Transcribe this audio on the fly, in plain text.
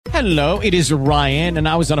Hello, it is Ryan, and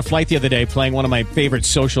I was on a flight the other day playing one of my favorite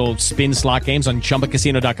social spin slot games on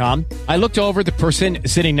ChumbaCasino.com. I looked over at the person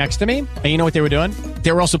sitting next to me, and you know what they were doing?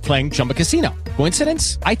 They were also playing Chumba Casino.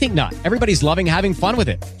 Coincidence? I think not. Everybody's loving having fun with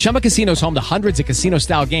it. Chumba Casino is home to hundreds of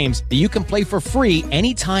casino-style games that you can play for free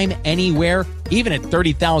anytime, anywhere, even at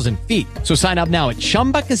 30,000 feet. So sign up now at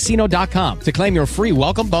ChumbaCasino.com to claim your free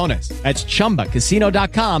welcome bonus. That's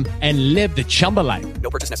ChumbaCasino.com and live the Chumba life. No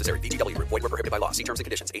purchase necessary. VGW. Void where prohibited by law. See terms and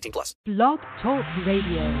conditions. 18 plus. Blog Talk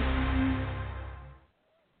Radio.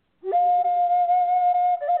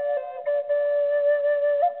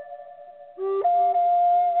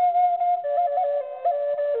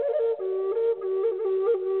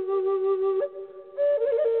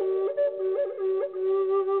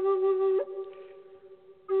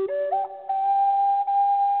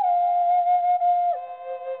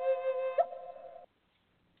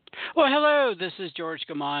 Well, hello, this is George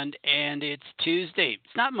Gammond, and it's Tuesday.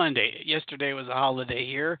 It's not Monday. Yesterday was a holiday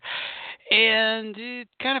here, and it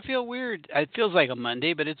kind of feels weird. It feels like a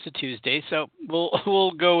Monday, but it's a Tuesday, so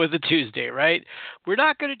we'll go with a Tuesday, right? We're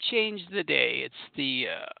not going to change the day. It's the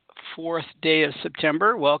fourth day of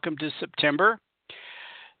September. Welcome to September.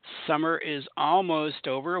 Summer is almost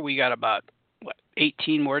over. We got about,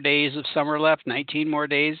 18 more days of summer left, 19 more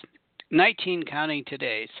days, 19 counting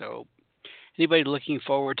today, so anybody looking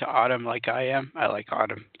forward to autumn like I am? I like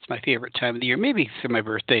autumn. It's my favorite time of the year. Maybe for my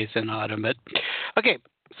birthday's in autumn. But okay,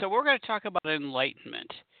 so we're going to talk about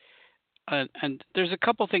enlightenment. And there's a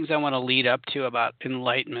couple things I want to lead up to about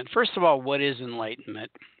enlightenment. First of all, what is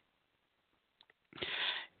enlightenment?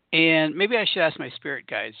 And maybe I should ask my spirit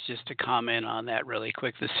guides just to comment on that really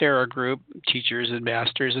quick. The Sarah group, teachers and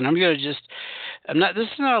masters. And I'm going to this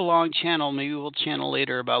is not a long channel. Maybe we'll channel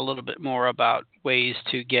later about a little bit more about ways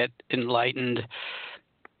to get enlightened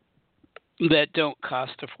that don't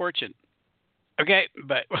cost a fortune. Okay,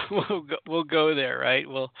 but we'll go there, right?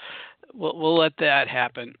 We'll let that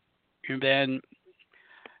happen. And then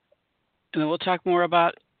we'll talk more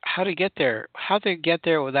about how to get there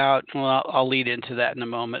without, well, I'll lead into that in a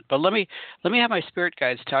moment. But let me have my spirit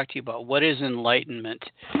guides talk to you about what is enlightenment,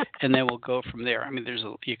 and then we'll go from there. I mean,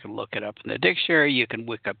 you can look it up in the dictionary, you can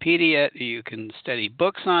Wikipedia it, you can study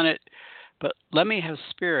books on it, but let me have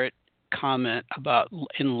spirit comment about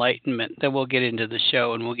enlightenment. Then we'll get into the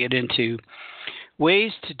show, and we'll get into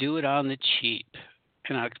ways to do it on the cheap.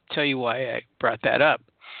 And I'll tell you why I brought that up.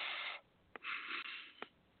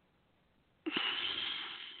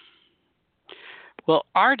 Well,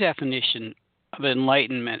 our definition of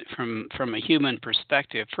enlightenment from a human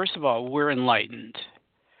perspective, first of all, we're enlightened.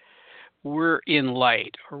 We're in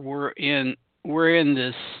light, or we're in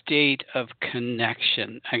this state of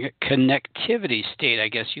connection, a connectivity state, I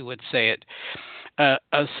guess you would say it,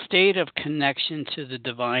 a state of connection to the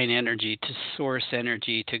divine energy, to source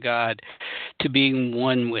energy, to God, to being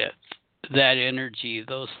one with that energy,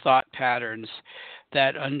 those thought patterns,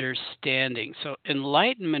 that understanding. So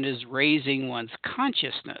enlightenment is raising one's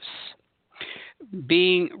consciousness,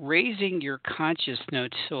 raising your consciousness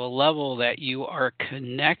to a level that you are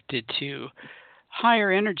connected to higher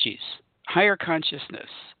energies, higher consciousness.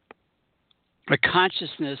 A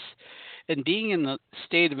consciousness, and being in the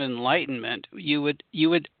state of enlightenment, you would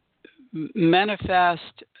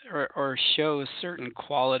manifest or show certain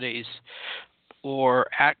qualities or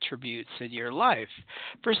attributes in your life.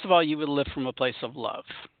 First of all, you would live from a place of love.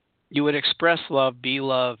 You would express love, be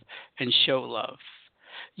love, and show love.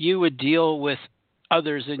 You would deal with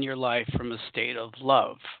others in your life from a state of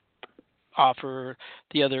love. Offer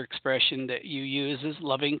the other expression that you use is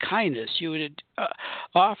loving kindness. You would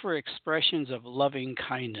offer expressions of loving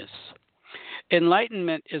kindness.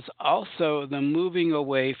 Enlightenment is also the moving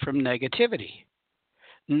away from negativity,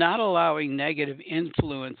 not allowing negative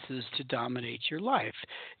influences to dominate your life.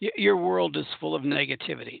 Your world is full of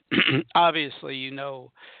negativity. Obviously, you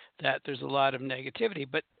know that there's a lot of negativity,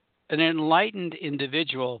 but an enlightened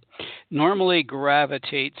individual normally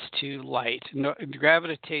gravitates to light,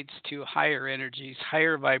 gravitates to higher energies,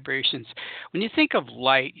 higher vibrations. When you think of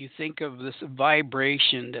light, you think of this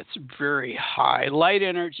vibration that's very high. Light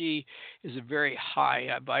energy is a very high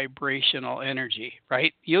vibrational energy,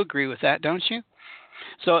 right? You agree with that, don't you?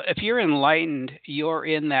 So if you're enlightened, you're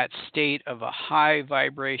in that state of a high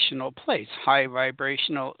vibrational place, high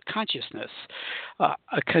vibrational consciousness,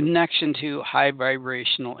 a connection to high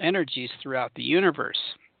vibrational energies throughout the universe,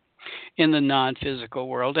 in the non-physical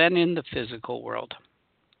world and in the physical world.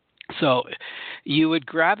 So you would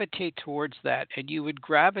gravitate towards that, and you would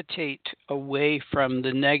gravitate away from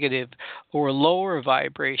the negative or lower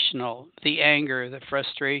vibrational, the anger, the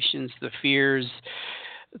frustrations, the fears,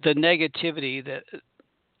 the negativity,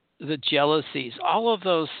 the jealousies, all of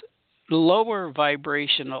those lower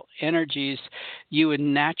vibrational energies you would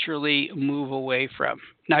naturally move away from.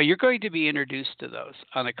 Now, you're going to be introduced to those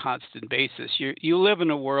on a constant basis. You live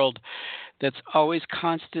in a world that's always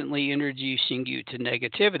constantly introducing you to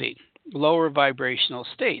negativity, lower vibrational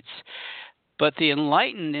states. But the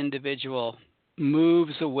enlightened individual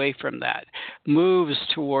moves away from that, moves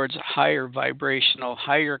towards higher vibrational,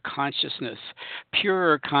 higher consciousness,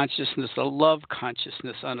 purer consciousness, a love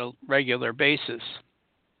consciousness on a regular basis.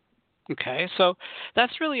 Okay, so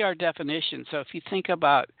that's really our definition. So if you think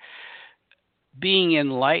about being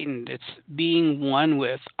enlightened, it's being one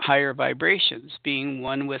with higher vibrations, being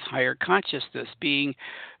one with higher consciousness, being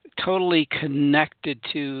totally connected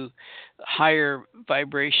to higher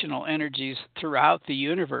vibrational energies throughout the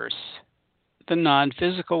universe, the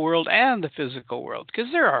non-physical world and the physical world,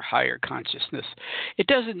 because there are higher consciousness. It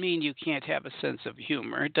doesn't mean you can't have a sense of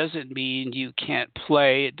humor. It doesn't mean you can't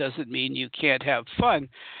play. It doesn't mean you can't have fun.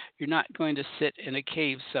 You're not going to sit in a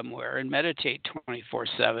cave somewhere and meditate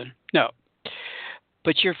 24/7. No.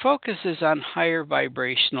 But your focus is on higher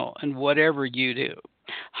vibrational and whatever you do.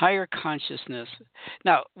 Higher consciousness.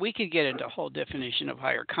 Now, we could get into a whole definition of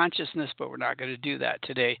higher consciousness, but we're not going to do that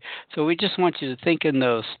today. So we just want you to think in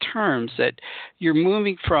those terms that you're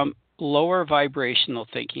moving from lower vibrational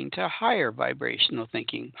thinking to higher vibrational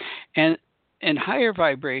thinking. And higher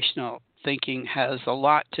vibrational thinking has a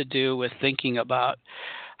lot to do with thinking about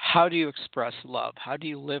how do you express love? How do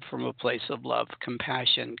you live from a place of love,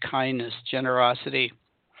 compassion, kindness, generosity?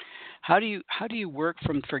 How do you work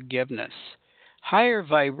from forgiveness? Higher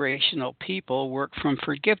vibrational people work from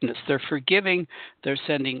forgiveness. They're forgiving, they're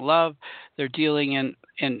sending love, they're dealing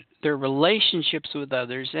in their relationships with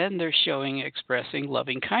others, and they're expressing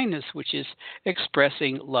loving kindness, which is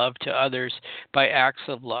expressing love to others by acts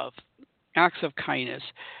of love, acts of kindness,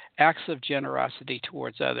 acts of generosity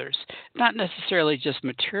towards others. Not necessarily just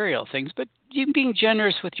material things, but you being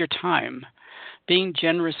generous with your time, being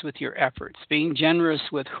generous with your efforts, being generous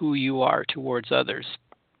with who you are towards others.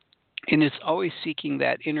 And it's always seeking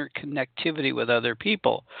that interconnectivity with other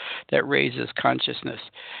people that raises consciousness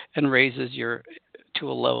and raises your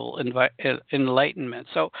to a level of enlightenment.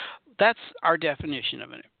 So that's our definition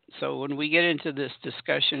of it. So when we get into this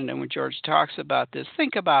discussion and when George talks about this,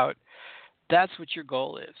 think about that's what your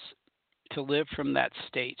goal is, to live from that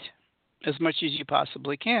state as much as you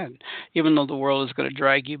possibly can. Even though the world is going to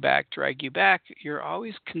drag you back, you're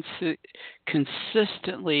always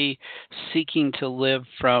consistently seeking to live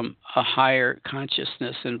from a higher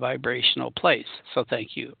consciousness and vibrational place. So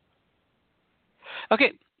thank you.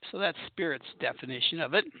 Okay, so that's Spirit's definition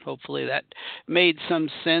of it. Hopefully that made some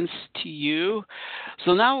sense to you.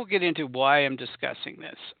 So now we'll get into why I'm discussing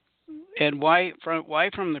this and why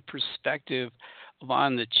from the perspective of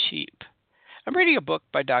on the cheap. I'm reading a book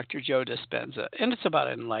by Dr. Joe Dispenza, and it's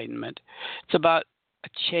about enlightenment. It's about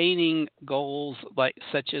attaining goals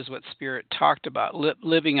such as what Spirit talked about,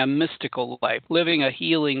 living a mystical life, living a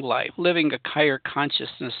healing life, living a higher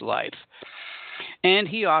consciousness life. And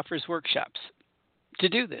he offers workshops to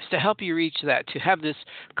do this, to help you reach that, to have this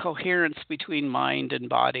coherence between mind and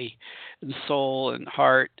body and soul and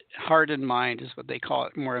heart. Heart and mind is what they call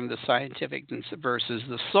it more in the scientific versus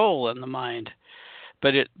the soul and the mind.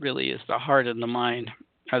 But it really is the heart and the mind,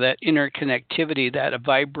 or that interconnectivity, that a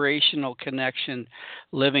vibrational connection,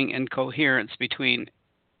 living in coherence between,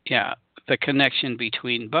 the connection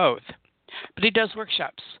between both. But he does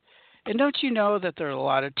workshops. And don't you know that there are a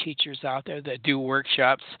lot of teachers out there that do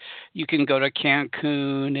workshops? You can go to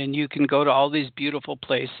Cancun, and you can go to all these beautiful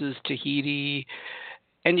places, Tahiti,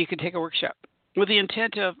 and you can take a workshop with the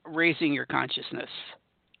intent of raising your consciousness.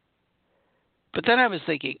 But then I was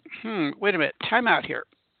thinking, wait a minute, time out here.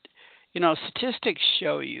 Statistics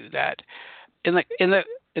show you that in the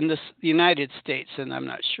United States, and I'm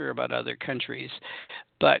not sure about other countries,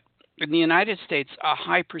 but in the United States, a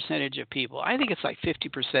high percentage of people, I think it's like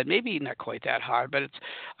 50%, maybe not quite that high, but it's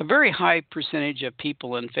a very high percentage of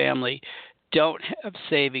people and family don't have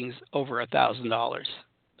savings over $1,000.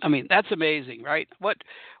 I mean, that's amazing, right?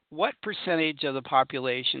 What percentage of the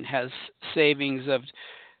population has savings of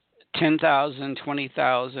 10,000,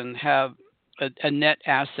 20,000, have a net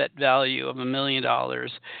asset value of $1 million,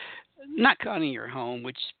 not counting your home,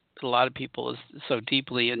 which a lot of people is so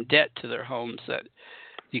deeply in debt to their homes that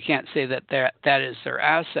you can't say that is their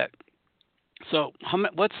asset. So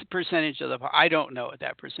what's the percentage of I don't know what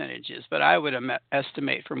that percentage is, but I would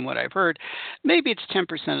estimate from what I've heard, maybe it's 10%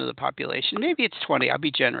 of the population, maybe it's 20, I'll be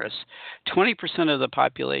generous. 20% of the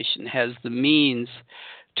population has the means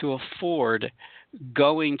to afford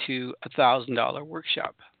going to $1,000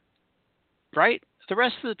 workshop, right? The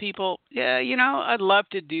rest of the people, yeah, I'd love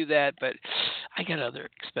to do that, but I got other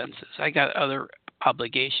expenses. I got other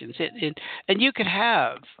obligations. And you could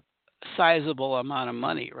have a sizable amount of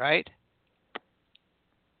money, right?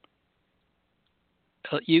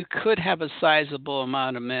 You could have a sizable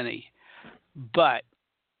amount of money, but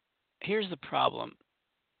here's the problem.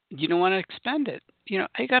 You don't want to expend it.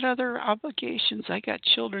 I got other obligations. I got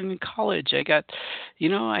children in college. I got,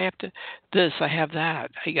 I have to this, I have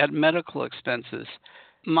that. I got medical expenses.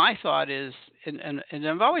 My thought is, and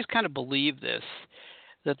I've always kind of believed this,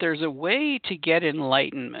 that there's a way to get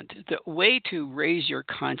enlightenment, the way to raise your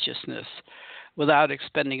consciousness without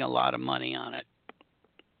expending a lot of money on it,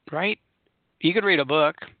 right? You could read a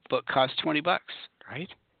book. Book costs $20, right?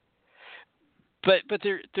 But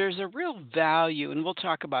there's a real value, and we'll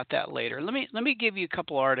talk about that later. Let me give you a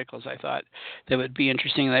couple articles I thought that would be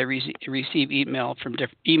interesting. I receive emails from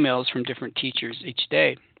different teachers each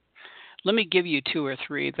day. Let me give you 2 or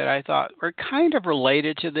 3 that I thought were kind of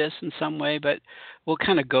related to this in some way, but we'll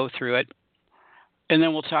kind of go through it. And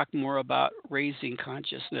then we'll talk more about raising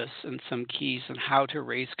consciousness and some keys on how to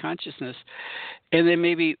raise consciousness. And then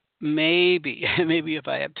maybe if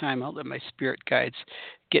I have time, I'll let my spirit guides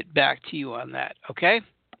get back to you on that, okay?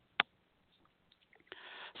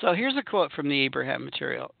 So here's a quote from the Abraham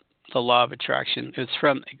material, The Law of Attraction. It's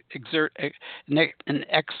from an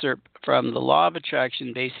excerpt from The Law of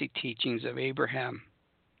Attraction, Basic Teachings of Abraham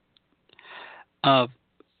of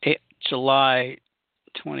July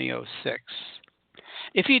 2006.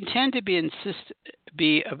 If you intend to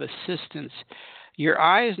be of assistance, your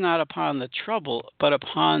eye is not upon the trouble, but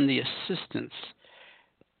upon the assistance.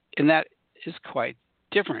 And that is quite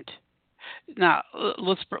different. Now,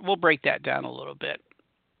 we'll break that down a little bit.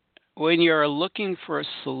 When you're looking for a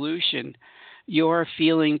solution, you're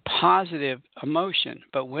feeling positive emotion.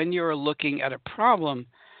 But when you're looking at a problem,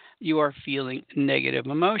 you are feeling negative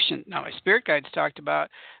emotion. Now, my spirit guides talked about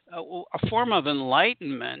a form of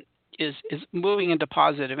enlightenment is moving into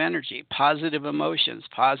positive energy, positive emotions,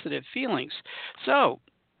 positive feelings. So,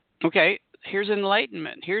 okay, here's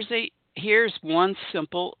enlightenment. Here's one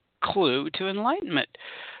simple clue to enlightenment.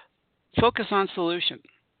 Focus on solution.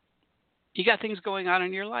 You got things going on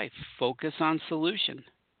in your life. Focus on solution,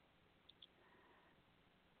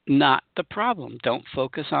 not the problem. Don't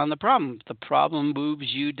focus on the problem. The problem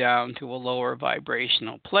moves you down to a lower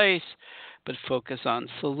vibrational place, but focus on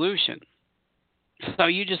solution. So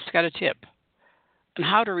you just got a tip on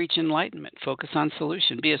how to reach enlightenment. Focus on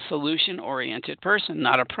solution. Be a solution-oriented person,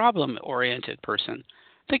 not a problem-oriented person.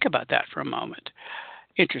 Think about that for a moment.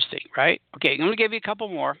 Interesting, right? Okay, I'm going to give you a couple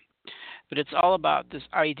more, but it's all about this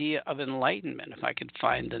idea of enlightenment. If I could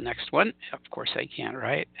find the next one. Of course I can,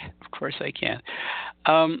 right? Of course I can.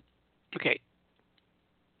 Okay.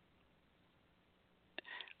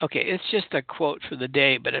 Okay, it's just a quote for the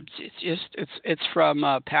day, but it's from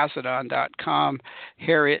passidon.com,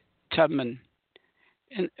 Harriet Tubman.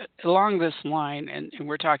 And along this line, and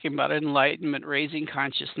we're talking about enlightenment, raising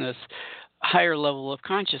consciousness, higher level of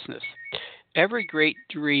consciousness. Every great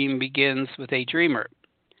dream begins with a dreamer.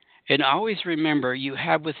 And always remember, you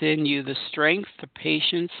have within you the strength, the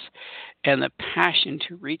patience, and the passion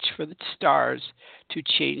to reach for the stars to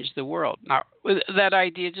change the world. Now, with that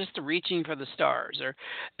idea, just reaching for the stars or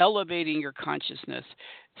elevating your consciousness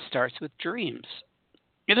starts with dreams.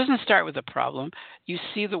 It doesn't start with a problem. You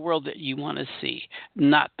see the world that you want to see,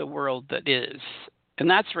 not the world that is. And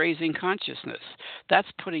that's raising consciousness. That's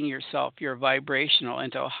putting yourself, your vibrational,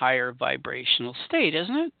 into a higher vibrational state,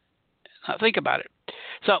 isn't it? Now, think about it.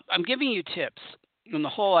 So I'm giving you tips. And the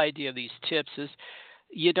whole idea of these tips is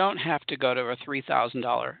you don't have to go to a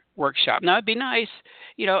 $3,000 workshop. Now, it'd be nice,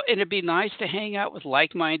 and it'd be nice to hang out with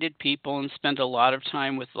like-minded people and spend a lot of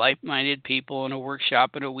time with like-minded people in a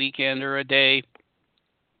workshop in a weekend or a day.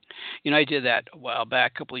 I did that a while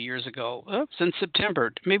back, a couple of years ago, since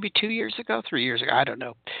September, maybe 2 years ago, 3 years ago, I don't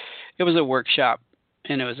know. It was a workshop,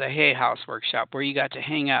 and it was a Hay House workshop where you got to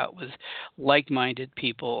hang out with like-minded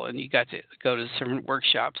people, and you got to go to different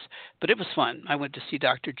workshops. But it was fun. I went to see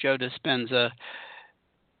Dr. Joe Dispenza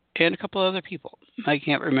and a couple other people. I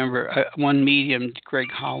can't remember. One medium,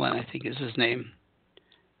 Greg Holland, I think is his name.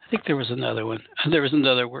 I think there was another one. There was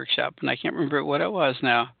another workshop, and I can't remember what it was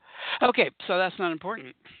now. Okay, so that's not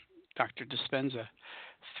important. Dr. Dispenza.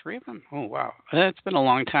 3 of them? Oh, wow. That's been a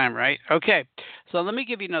long time, right? Okay, so let me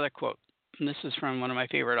give you another quote. And this is from one of my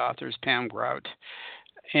favorite authors, Pam Grout.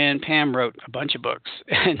 And Pam wrote a bunch of books.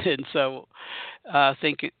 and so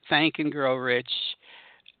Think and Grow Rich,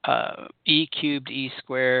 E Cubed, E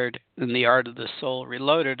Squared, and The Art of the Soul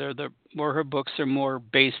Reloaded where her books are more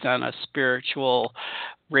based on a spiritual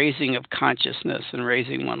raising of consciousness and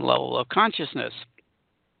raising one level of consciousness.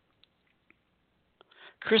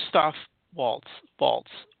 Christoph Waltz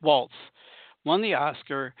won the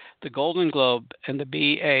Oscar, the Golden Globe, and the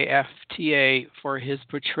BAFTA for his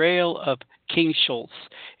portrayal of King Schultz,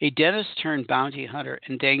 a dentist-turned-bounty hunter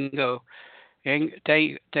in Dingo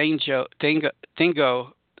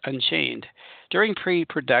Unchained. During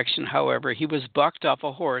pre-production, however, he was bucked off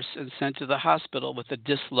a horse and sent to the hospital with a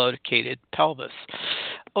dislocated pelvis.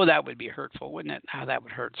 Oh, that would be hurtful, wouldn't it? How that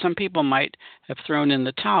would hurt. Some people might have thrown in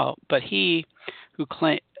the towel, but he who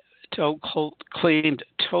claimed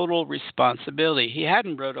total responsibility. He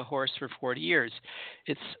hadn't rode a horse for 40 years.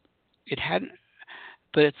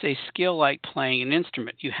 But it's a skill like playing an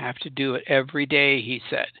instrument. You have to do it every day, he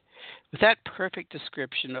said. With that perfect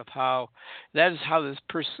description of that is how this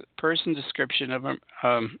person description of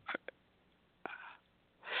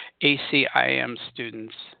ACIM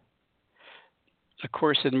students, A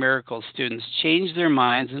Course in Miracles students, change their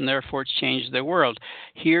minds and therefore change their world.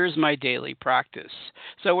 Here's my daily practice.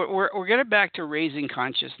 So we're getting back to raising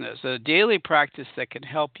consciousness, a daily practice that can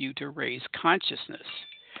help you to raise consciousness.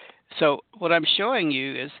 So what I'm showing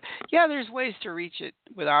you is, there's ways to reach it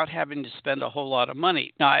without having to spend a whole lot of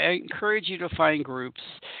money. Now, I encourage you to find groups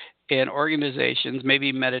and organizations,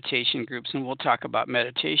 maybe meditation groups, and we'll talk about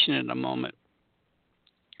meditation in a moment,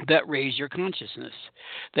 that raise your consciousness,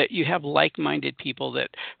 that you have like-minded people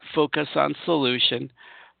that focus on solution,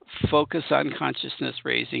 focus on consciousness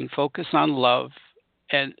raising, focus on love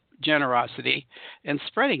and generosity, and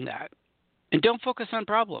spreading that. And don't focus on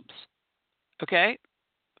problems, okay?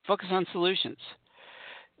 Focus on solutions.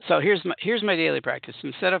 So here's my daily practice.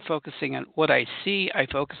 Instead of focusing on what I see, I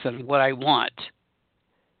focus on what I want.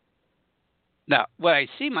 Now, what I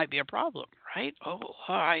see might be a problem, right? Oh,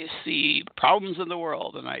 I see problems in the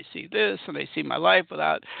world, and I see this, and I see my life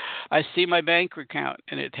I see my bank account,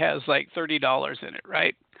 and it has like $30 in it,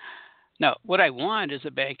 right? Now, what I want is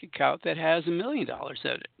a bank account that has $1 million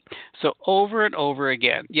in it. So over and over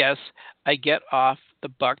again, yes, I get off the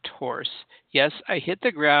bucked horse. Yes, I hit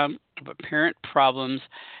the ground of apparent problems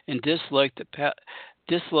and dislocate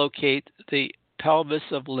the pelvis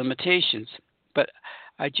of limitations. But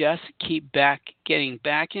I just keep getting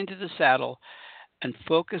back into the saddle and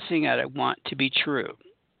focusing on what I want to be true.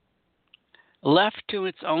 Left to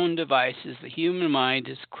its own devices, the human mind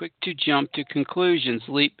is quick to jump to conclusions,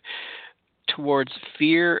 leap towards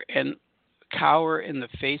fear, and cower in the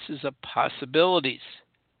faces of possibilities.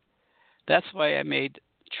 That's why I made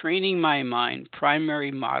training my mind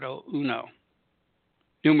primary motto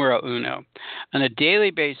numero uno. On a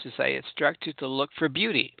daily basis, I instruct you to look for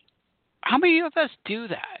beauty. How many of us do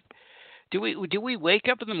that? Do we wake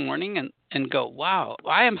up in the morning and go, wow,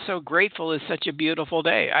 I am so grateful it's such a beautiful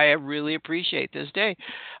day. I really appreciate this day.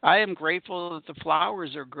 I am grateful that the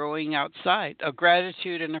flowers are growing outside.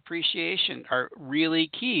 Gratitude and appreciation are really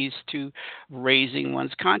keys to raising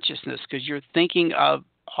one's consciousness because you're thinking of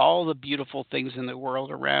all the beautiful things in the world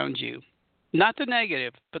around you. Not the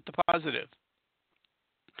negative, but the positive.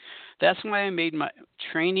 That's why I made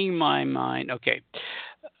training my mind. Okay.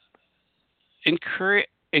 Encourage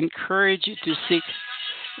you to seek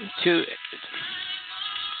to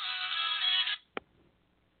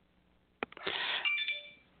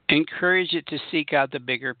encourage it to seek out the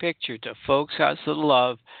bigger picture, to focus on the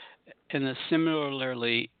love and the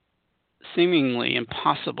seemingly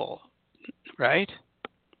impossible, right?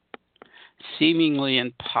 Seemingly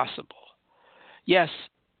impossible. Yes,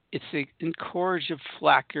 it's the incorrigible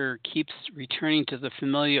flacker keeps returning to the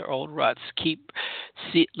familiar old ruts. Keep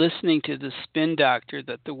listening to the spin doctor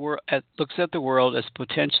that looks at the world as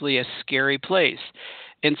potentially a scary place.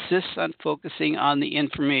 Insists on focusing on the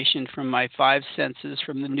information from my five senses,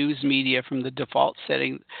 from the news media, from the default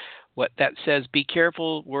setting, what that says, be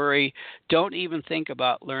careful, worry, don't even think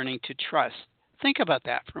about learning to trust. Think about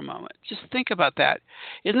that for a moment. Just think about that.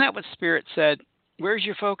 Isn't that what Spirit said? Where's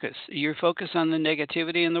your focus? Are you focused on the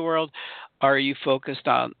negativity in the world? Or are you focused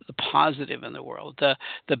on the positive in the world,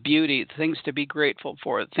 the beauty, things to be grateful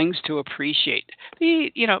for, things to appreciate?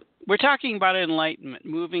 We're talking about enlightenment,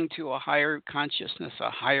 moving to a higher consciousness,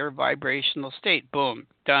 a higher vibrational state. Boom,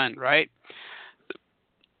 done, right?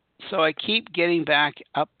 So I keep getting back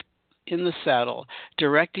up in the saddle,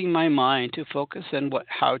 directing my mind to focus on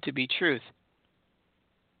how to be truth.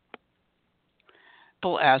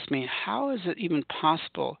 People ask me, how is it even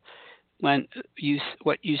possible when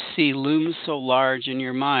what you see looms so large in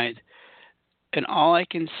your mind? And all I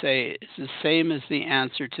can say is the same as the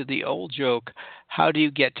answer to the old joke, how do you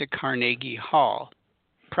get to Carnegie Hall?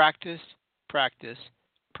 Practice, practice,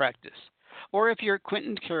 practice. Or if you're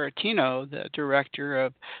Quentin Tarantino, the director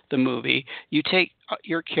of the movie, you take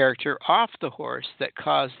your character off the horse that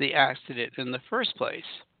caused the accident in the first place.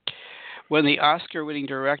 when the Oscar-winning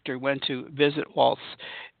director went to visit Waltz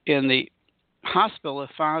in the hospital and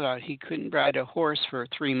found out he couldn't ride a horse for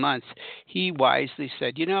 3 months, he wisely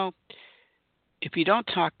said, if you don't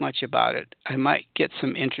talk much about it, I might get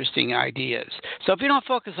some interesting ideas. So if you don't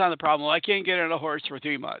focus on the problem, I can't get on a horse for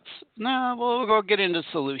 3 months. No, we'll go get into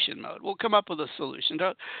solution mode. We'll come up with a solution.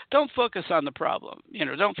 Don't focus on the problem.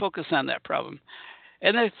 Don't focus on that problem.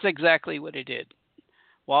 And that's exactly what he did.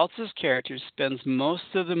 Waltz's character spends most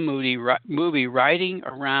of the movie riding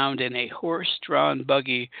around in a horse-drawn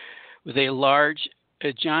buggy with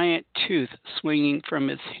a giant tooth swinging from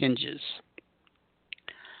its hinges.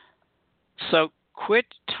 So quit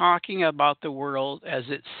talking about the world as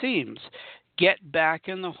it seems. Get back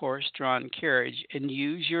in the horse-drawn carriage and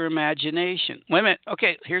use your imagination. Wait a minute.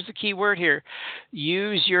 Okay, here's the key word here.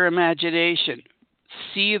 Use your imagination.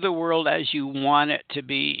 See the world as you want it to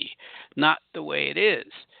be, not the way it is.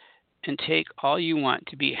 And take all you want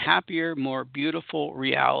to be happier, more beautiful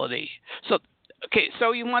reality. So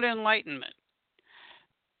you want enlightenment.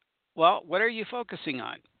 Well, what are you focusing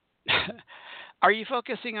on? Are you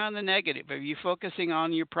focusing on the negative? Are you focusing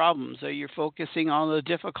on your problems? Are you focusing on the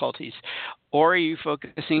difficulties? Or are you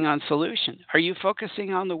focusing on solution? Are you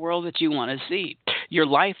focusing on the world that you want to see? Your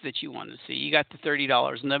life that you want to see? You got the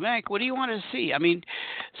 $30 in the bank. What do you want to see? I mean,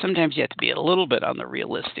 sometimes you have to be a little bit on the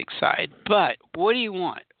realistic side. But what do you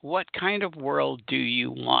want? What kind of world do you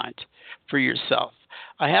want for yourself?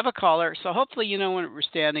 I have a caller, so hopefully you know what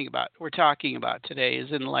we're talking about today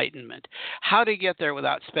is enlightenment. How to get there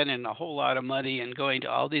without spending a whole lot of money and going to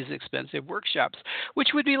all these expensive workshops, which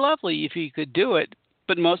would be lovely if you could do it,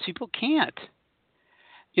 but most people can't.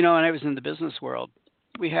 When I was in the business world,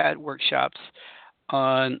 we had workshops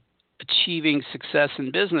on achieving success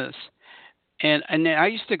in business. And I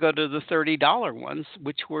used to go to the $30 ones,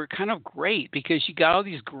 which were kind of great because you got all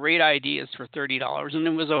these great ideas for $30 and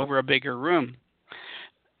it was over a bigger room.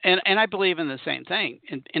 And I believe in the same thing.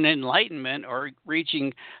 In enlightenment or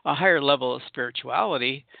reaching a higher level of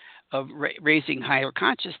spirituality, of raising higher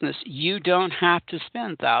consciousness, you don't have to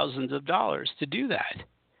spend thousands of dollars to do that.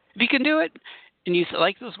 If you can do it, and you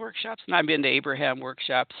like those workshops, and I've been to Abraham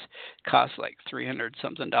workshops, cost like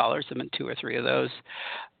 $300-something. I've been 2 or 3 of those.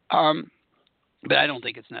 But I don't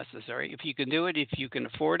think it's necessary. If you can do it, if you can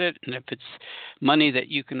afford it, and if it's money that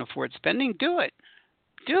you can afford spending, do it.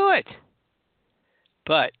 Do it.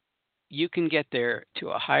 But you can get there to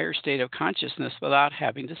a higher state of consciousness without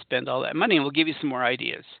having to spend all that money. And we'll give you some more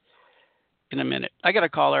ideas in a minute. I got a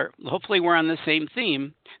caller. Hopefully we're on the same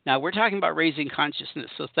theme. Now, we're talking about raising consciousness.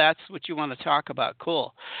 So if that's what you want to talk about,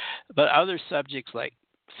 cool. But other subjects like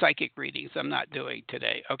psychic readings, I'm not doing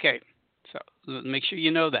today. Okay. So make sure you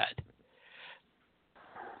know that.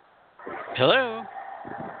 Hello?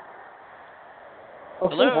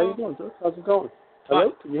 Okay, Hello? how you doing, George? How's it going?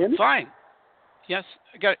 Hello? Can you hear me? Fine. Yes,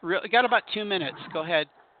 I got about 2 minutes. Go ahead.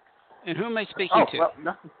 And who am I speaking to? Well,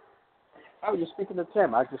 nothing. I was just speaking to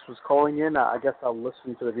Tim. I just was calling in. I guess I'll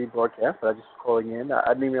listen to the rebroadcast, but I just was calling in.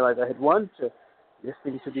 I didn't realize I had one to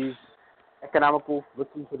listening to the economical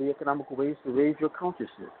ways to raise your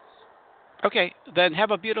consciousness. Okay, then have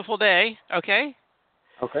a beautiful day. Okay.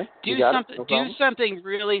 Okay. Do something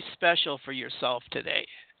really special for yourself today.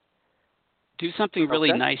 Do something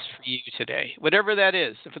really nice for you today, whatever that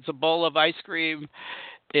is. If it's a bowl of ice cream,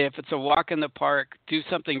 if it's a walk in the park, do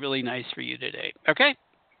something really nice for you today. Okay?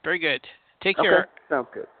 Very good. Take care. Sounds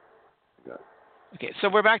good. Okay, so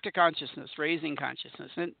we're back to consciousness, raising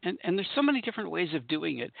consciousness. And there's so many different ways of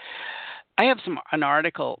doing it. I have an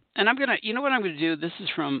article, and you know what I'm going to do? This is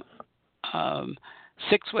from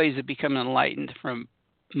 6 Ways of Becoming Enlightened from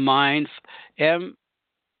MBG,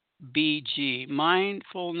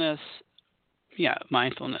 mindfulness. Yeah,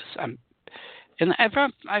 mindfulness. And I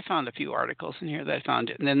found a few articles in here that I found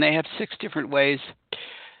it. And then they have 6 different ways.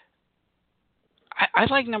 I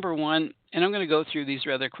like number 1, and I'm going to go through these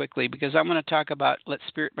rather quickly because I'm going to talk about,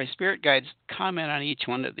 my spirit guides comment on each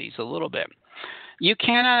one of these a little bit. You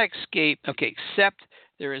cannot escape, except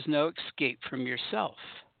there is no escape from yourself.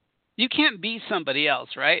 You can't be somebody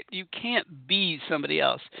else, right? You can't be somebody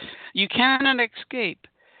else. You cannot escape.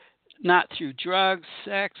 Not through drugs,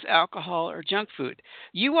 sex, alcohol, or junk food.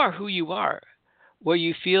 You are who you are. While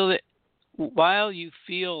you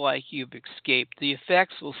feel like you've escaped, the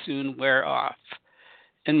effects will soon wear off.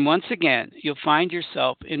 And once again, you'll find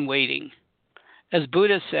yourself in waiting. As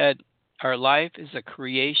Buddha said, our life is a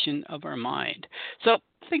creation of our mind. So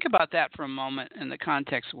think about that for a moment in the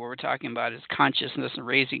context of what we're talking about is consciousness and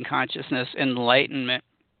raising consciousness, enlightenment,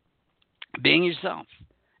 being yourself,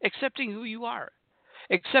 accepting who you are.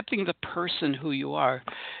 Accepting the person who you are,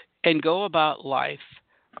 and go about life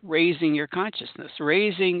raising your consciousness,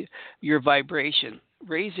 raising your vibration,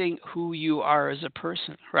 raising who you are as a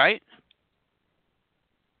person, right?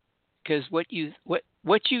 Because what you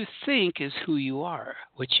think is who you are.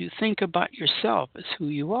 What you think about yourself is who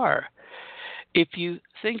you are. If you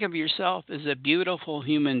think of yourself as a beautiful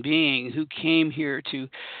human being who came here to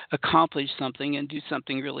accomplish something and do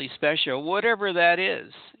something really special, whatever that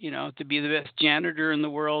is, to be the best janitor in the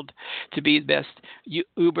world, to be the best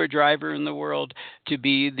Uber driver in the world, to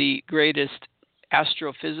be the greatest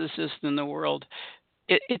astrophysicist in the world,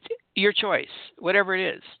 it's your choice. Whatever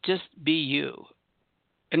it is, just be you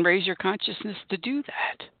and raise your consciousness to do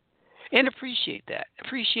that and appreciate that.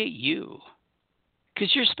 Appreciate you.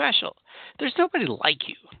 Because you're special. There's nobody like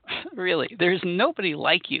you, really. There's nobody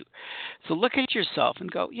like you. So look at yourself and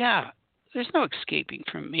go, yeah, there's no escaping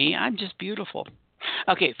from me. I'm just beautiful.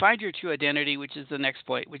 Okay, find your true identity, which is the next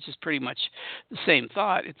point, which is pretty much the same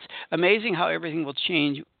thought. It's amazing how everything will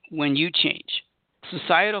change when you change.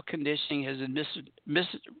 Societal conditioning has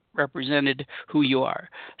misrepresented who you are.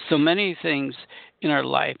 So many things in our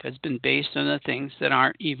life has been based on the things that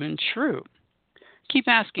aren't even true. Keep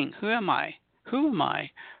asking, who am I? Who am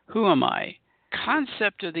I? Who am I?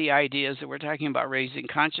 Concept of the ideas that we're talking about raising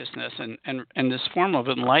consciousness and this form of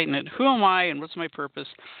enlightenment. Who am I and what's my purpose?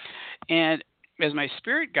 And as my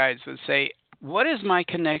spirit guides would say, what is my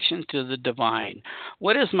connection to the divine?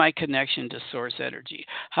 What is my connection to source energy?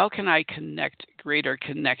 How can I connect greater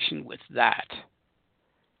connection with that?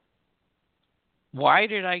 Why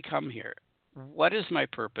did I come here? What is my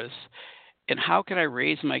purpose? And how can I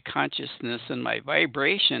raise my consciousness and my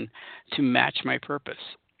vibration to match my purpose?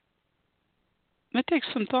 That takes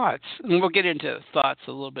some thoughts. And we'll get into thoughts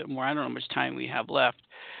a little bit more. I don't know how much time we have left.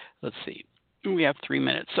 Let's see. We have 3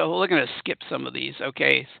 minutes. So we're going to skip some of these,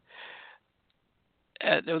 okay?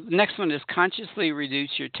 The next one is consciously reduce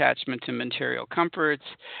your attachment to material comforts.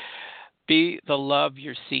 Be the love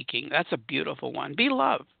you're seeking. That's a beautiful one. Be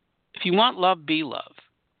love. If you want love, be love.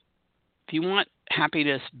 If you want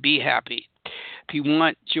happiness, be happy. If you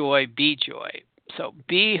want joy, be joy. So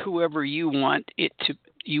be whoever you want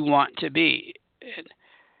to be,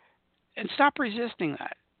 and stop resisting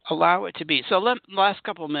that. Allow it to be. So last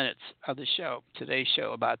couple of minutes of the show, today's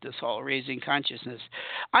show about this whole raising consciousness.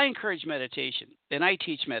 I encourage meditation, and I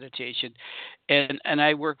teach meditation, and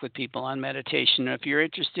I work with people on meditation. If you're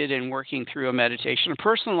interested in working through a meditation, a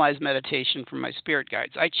personalized meditation from my spirit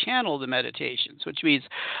guides, I channel the meditations, which means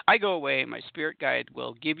I go away, my spirit guide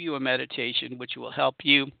will give you a meditation which will help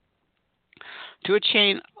you to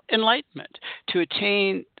attain enlightenment, to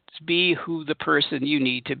attain be who the person you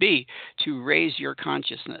need to be, to raise your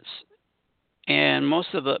consciousness. And most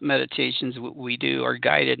of the meditations we do are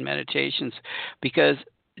guided meditations because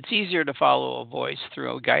it's easier to follow a voice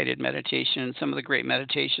through a guided meditation. Some of the great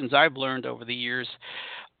meditations I've learned over the years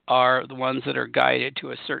are the ones that are guided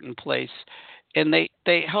to a certain place, and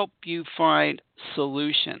they help you find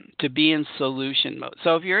solution, to be in solution mode.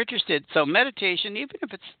 So if you're interested, so meditation, even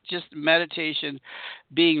if it's just meditation,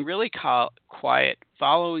 being really quiet,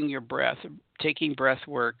 following your breath, taking breath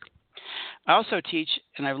work. I also teach,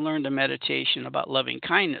 and I've learned a meditation about loving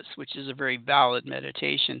kindness, which is a very valid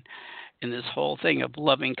meditation in this whole thing of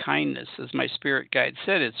loving kindness. As my spirit guide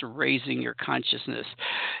said, it's raising your consciousness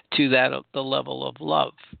to the level of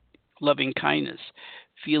love, loving kindness,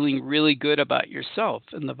 feeling really good about yourself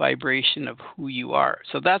and the vibration of who you are.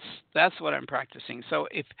 So that's what I'm practicing. So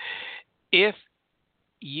if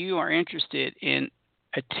you are interested in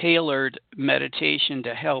a tailored meditation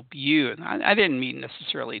to help you, and I didn't mean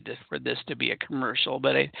necessarily for this to be a commercial,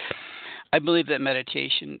 but I believe that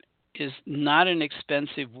meditation is not an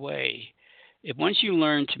expensive way. If once you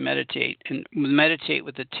learn to meditate and meditate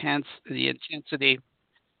with the intensity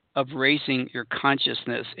of raising your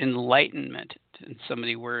consciousness, enlightenment, in so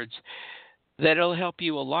many words, that'll help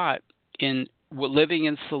you a lot in living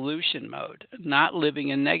in solution mode, not living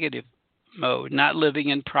in negative mode, not living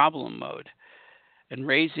in problem mode, and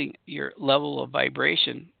raising your level of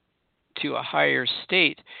vibration to a higher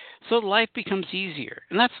state so life becomes easier.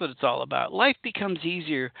 And that's what it's all about. Life becomes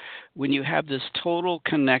easier when you have this total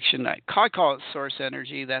connection. I call it source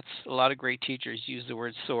energy. That's a lot of great teachers use the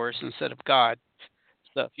word source instead of God.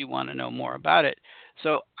 So if you want to know more about it.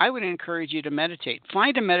 So I would encourage you to meditate.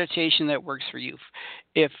 Find a meditation that works for you.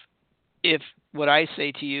 If what I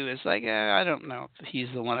say to you is like, I don't know if he's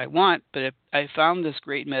the one I want, but if I found this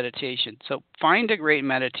great meditation. So find a great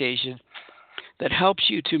meditation that helps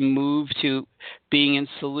you to move to being in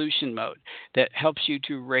solution mode, that helps you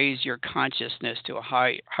to raise your consciousness to a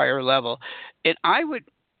higher level. And I would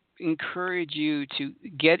encourage you to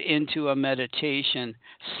get into a meditation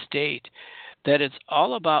state that it's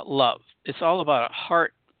all about love. It's all about a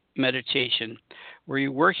heart meditation, where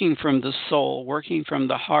you're working from the soul, working from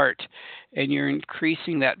the heart, and you're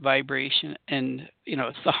increasing that vibration. And,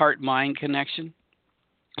 it's the heart-mind connection.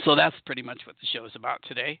 So that's pretty much what the show is about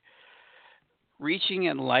today. Reaching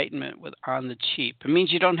enlightenment on the cheap. It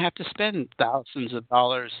means you don't have to spend thousands of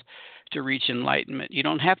dollars to reach enlightenment. You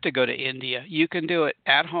don't have to go to India. You can do it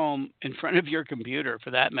at home in front of your computer,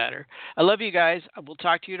 for that matter. I love you guys. I will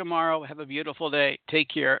talk to you tomorrow. Have a beautiful day. Take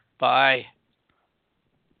care. Bye.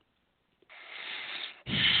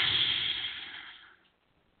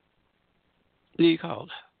 Who you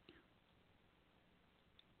called?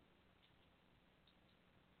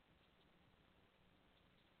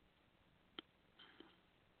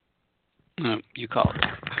 No, you called.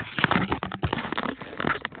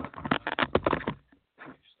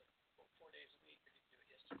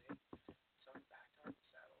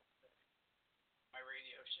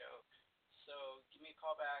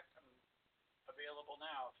 Call back. I'm available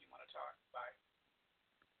now if you want to talk. Bye.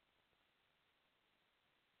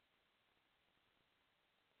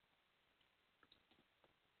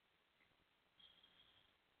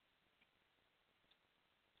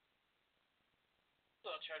 So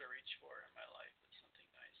I'll try to reach for in my life. It's something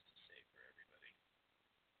nice to say for everybody.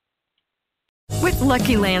 With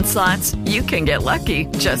Lucky Land Slots, you can get lucky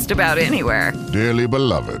just about anywhere. Dearly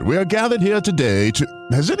beloved, we are gathered here today to...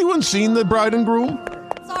 Has anyone seen the bride and groom?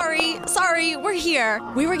 Sorry, we're here.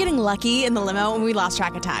 We were getting lucky in the limo and we lost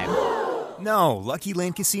track of time. No, Lucky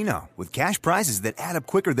Land Casino, with cash prizes that add up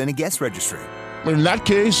quicker than a guest registry. In that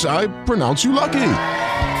case, I pronounce you lucky.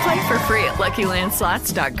 Play for free at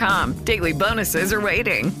LuckyLandSlots.com. Daily bonuses are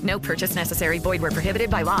waiting. No purchase necessary. Void where prohibited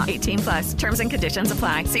by law. 18+. Terms and conditions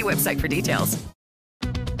apply. See website for details.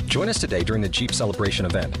 Join us today during the Jeep Celebration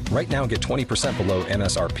event. Right now, get 20% below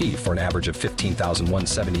MSRP for an average of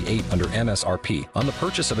 $15,178 under MSRP on the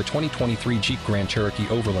purchase of a 2023 Jeep Grand Cherokee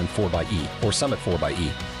Overland 4xE or Summit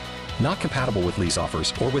 4xE. Not compatible with lease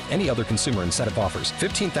offers or with any other consumer incentive offers.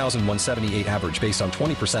 $15,178 average based on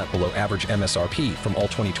 20% below average MSRP from all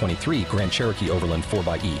 2023 Grand Cherokee Overland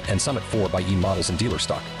 4xE and Summit 4xE models in dealer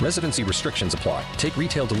stock. Residency restrictions apply. Take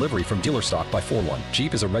retail delivery from dealer stock by 4/1.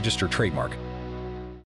 Jeep is a registered trademark.